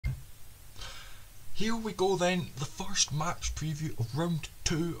here we go then, the first match preview of round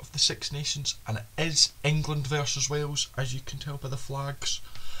 2 of the Six Nations, and it is England versus Wales, as you can tell by the flags.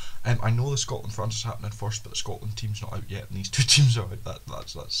 I know the Scotland-France is happening first, but the Scotland team's not out yet, and these two teams are out.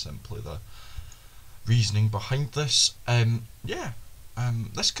 That's simply the reasoning behind this.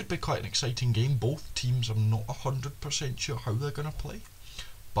 This could be quite an exciting game. Both teams, I'm not 100% sure how they're going to play,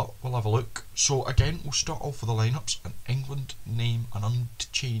 but we'll have a look. So again, we'll start off with the lineups, and England name an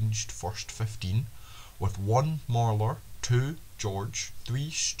unchanged first 15 with 1 Marler, 2 George, 3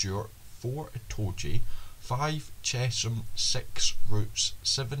 Stewart, 4 Itoje, 5 Chesham, 6 Roots,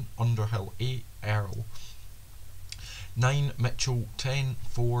 7 Underhill, 8 Earl, 9 Mitchell, 10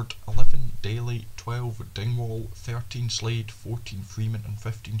 Ford, 11 Daly, 12 Dingwall, 13 Slade, 14 Freeman and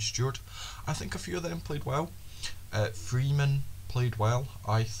 15 Stewart. I think a few of them played well. Freeman played well,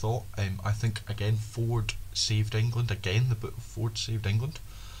 I thought. I think again Ford saved England. Again, the boot of Ford saved England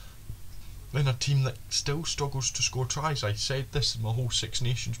in a team that still struggles to score tries. I said this in my whole Six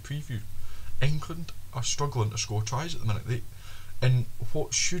Nations preview. England are struggling to score tries at the minute. In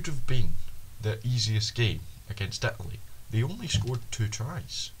what should have been the easiest game against Italy, they only scored 2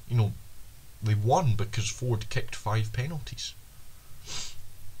 tries. They won because Ford kicked 5 penalties.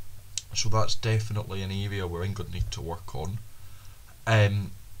 So that's definitely an area where England need to work on.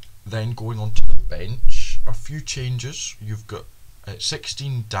 Then going on to the bench, a few changes. You've got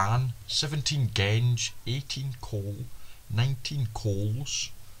 16 Dan, 17 Genge, 18 Cole, 19 Coles,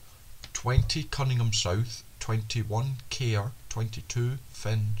 20 Cunningham South, 21 Kerr, 22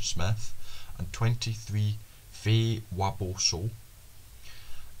 Finn Smith, and 23 Faye Waboso.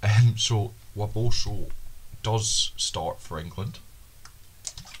 So Waboso does start for England.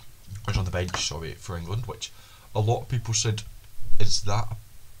 He's on the bench, sorry, for England, which a lot of people said, is that a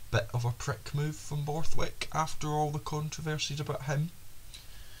bit of a prick move from Borthwick after all the controversies about him?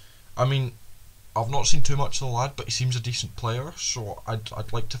 I mean, I've not seen too much of the lad, but he seems a decent player, so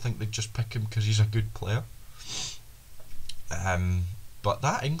I'd like to think they'd just pick him because he's a good player. But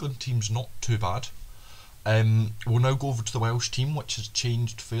that England team's not too bad. We'll now go over to the Welsh team, which has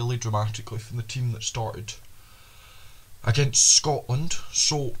changed fairly dramatically from the team that started against Scotland.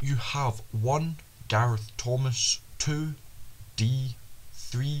 So you have 1 Gareth Thomas, 2 D,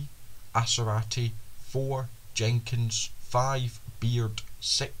 3 Asarati, 4 Jenkins, 5 Beard,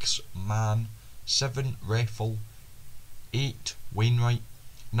 6 Mann, 7 Reffel, 8 Wainwright,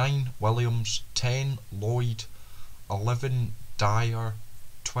 9 Williams, 10 Lloyd, 11 Dyer,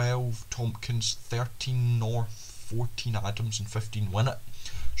 12 Tompkins, 13 North, 14 Adams and 15 Winnett.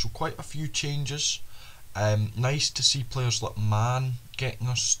 So quite a few changes. Nice to see players like Mann getting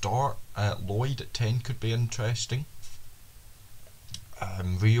a start. Lloyd at 10 could be interesting.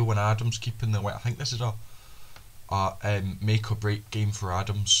 Rio and Adams keeping the win. I think this is a make or break game for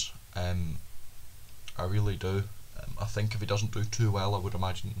Adams. I really do. I think if he doesn't do too well, I would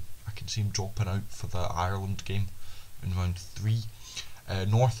imagine I can see him dropping out for the Ireland game in round 3.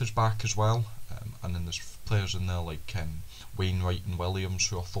 North is back as well, and then there's players in there like Wainwright and Williams,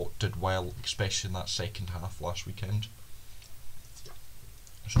 who I thought did well, especially in that second half last weekend.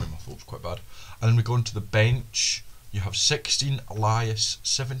 Sorry, my throat's quite bad. And then we go into the bench. You have 16 Elias,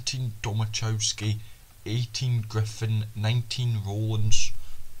 17 Domachowski, 18 Griffin, 19 Rowlands,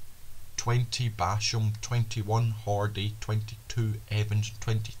 20 Basham, 21 Hardy, 22 Evans,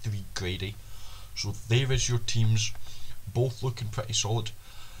 23 Grady. So there is your teams, both looking pretty solid.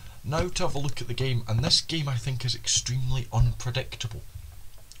 Now to have a look at the game, and this game I think is extremely unpredictable,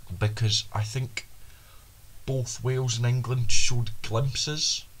 because I think both Wales and England showed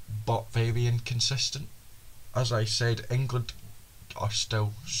glimpses, but very inconsistent. As I said, England are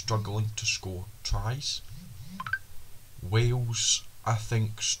still struggling to score tries. Wales, I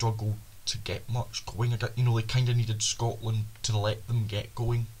think, struggled to get much going. They kind of needed Scotland to let them get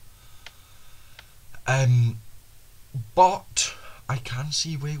going. But I can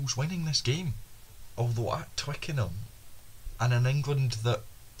see Wales winning this game, although at Twickenham, and in England that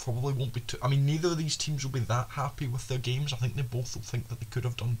probably won't be too. I mean, neither of these teams will be that happy with their games. I think they both will think that they could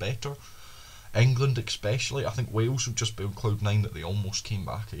have done better. England especially, I think Wales would just be on cloud 9 that they almost came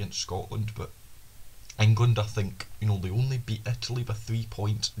back against Scotland, but England, I think, they only beat Italy by 3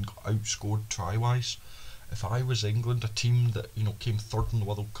 points and got outscored try-wise. If I was England, a team that, came third in the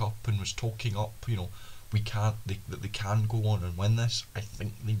World Cup and was talking up, they can go on and win this, I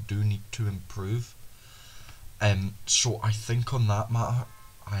think they do need to improve. So I think on that matter,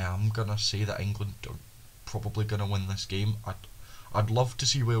 I am going to say that England are probably going to win this game. I'd love to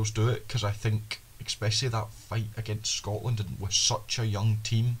see Wales do it, because I think, especially that fight against Scotland and with such a young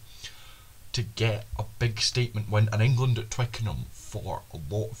team, to get a big statement win, and England at Twickenham, for a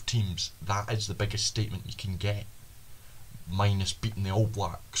lot of teams, that is the biggest statement you can get, minus beating the All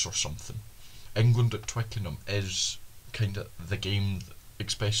Blacks or something. England at Twickenham is kind of the game,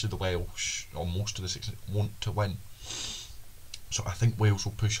 especially the Welsh, or most of the Six, want to win. So I think Wales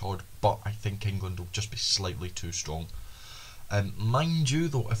will push hard, but I think England will just be slightly too strong. Mind you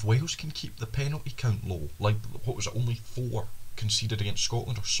though, if Wales can keep the penalty count low, like, what was it, only 4 conceded against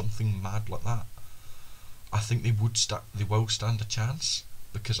Scotland or something mad like that, I think they will stand a chance,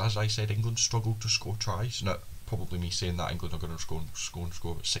 because as I said, England struggled to score tries. Now, probably me saying that, England are going to score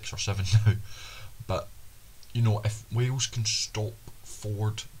about 6 or 7 now, but you know, if Wales can stop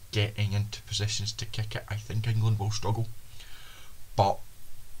Ford getting into positions to kick it, I think England will struggle. But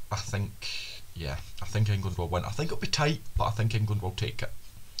I think England will win. I think it'll be tight, but I think England will take it.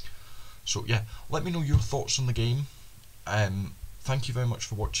 So yeah, let me know your thoughts on the game. Thank you very much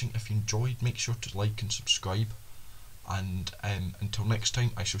for watching. If you enjoyed, make sure to like and subscribe. And until next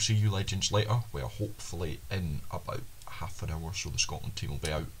time, I shall see you legends later, where hopefully in about half an hour or so the Scotland team will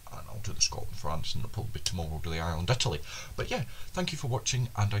be out, and I'll do the Scotland-France, and it'll probably be tomorrow I'll do the Ireland-Italy. But yeah, thank you for watching,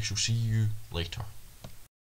 and I shall see you later.